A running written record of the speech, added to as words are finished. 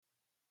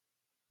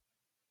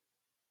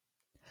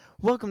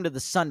Welcome to the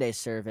Sunday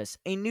Service,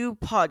 a new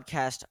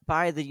podcast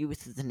by the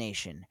youth of the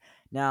nation.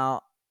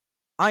 Now,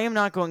 I am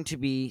not going to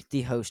be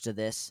the host of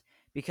this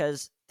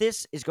because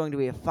this is going to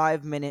be a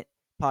 5 minute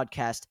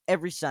podcast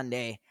every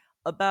Sunday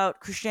about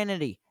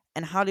Christianity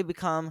and how to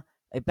become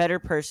a better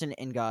person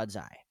in God's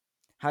eye,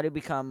 how to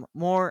become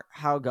more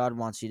how God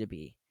wants you to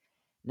be.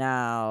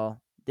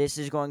 Now, this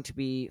is going to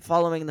be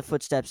following the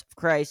footsteps of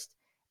Christ.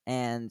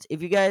 And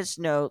if you guys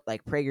know,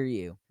 like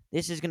PragerU,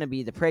 this is going to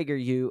be the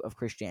PragerU of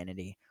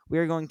Christianity. We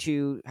are going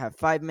to have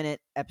 5 minute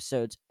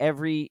episodes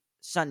every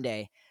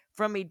Sunday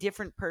from a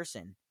different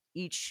person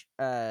each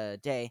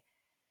day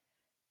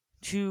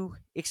to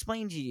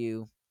explain to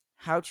you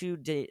how to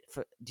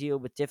deal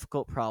with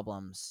difficult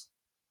problems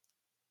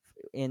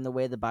in the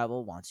way the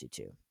Bible wants you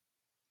to.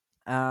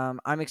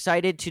 I'm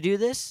excited to do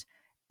this,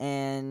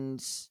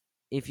 and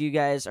if you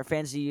guys are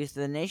fans of the Youth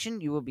of the Nation,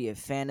 you will be a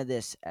fan of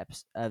this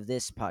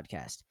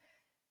podcast.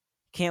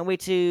 Can't wait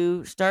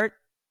to start.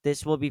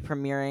 This will be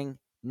premiering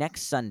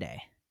next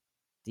Sunday.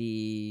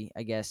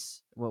 I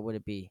guess what would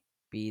it be?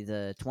 Be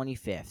the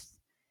 25th.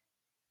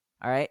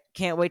 All right,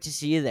 can't wait to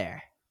see you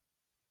there.